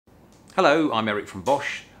Hello, I'm Eric from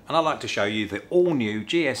Bosch and I'd like to show you the all-new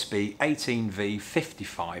GSB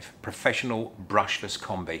 18V55 Professional Brushless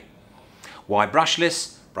Combi. Why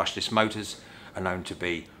brushless? Brushless motors are known to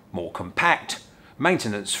be more compact,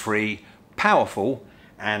 maintenance-free, powerful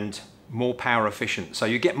and more power efficient, so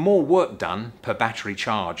you get more work done per battery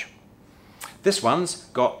charge. This one's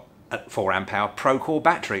got a 4 amp hour Procore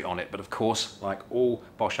battery on it, but of course, like all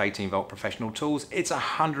Bosch 18 volt professional tools, it's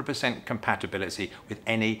 100% compatibility with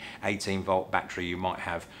any 18 volt battery you might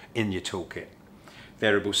have in your toolkit.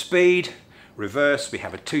 Variable speed, reverse, we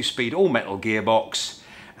have a 2-speed all metal gearbox,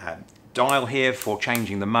 dial here for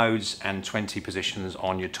changing the modes and 20 positions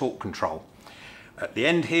on your torque control. At the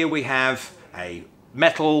end here we have a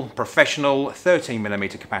metal professional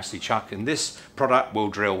 13mm capacity chuck, and this product will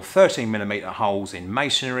drill 13mm holes in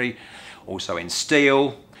masonry, also in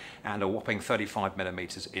steel, and a whopping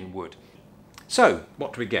 35mm in wood. So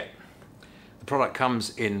what do we get? The product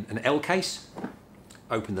comes in an L case.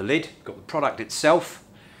 Open the lid, you've got the product itself,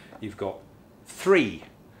 you've got 3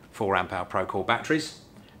 4 amp hour Procore batteries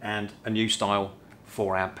and a new style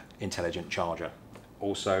 4 amp intelligent charger,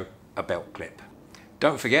 also a belt clip.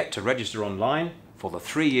 Don't forget to register online for the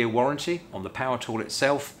 3-year warranty on the power tool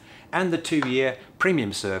itself and the 2-year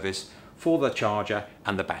premium service for the charger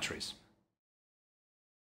and the batteries.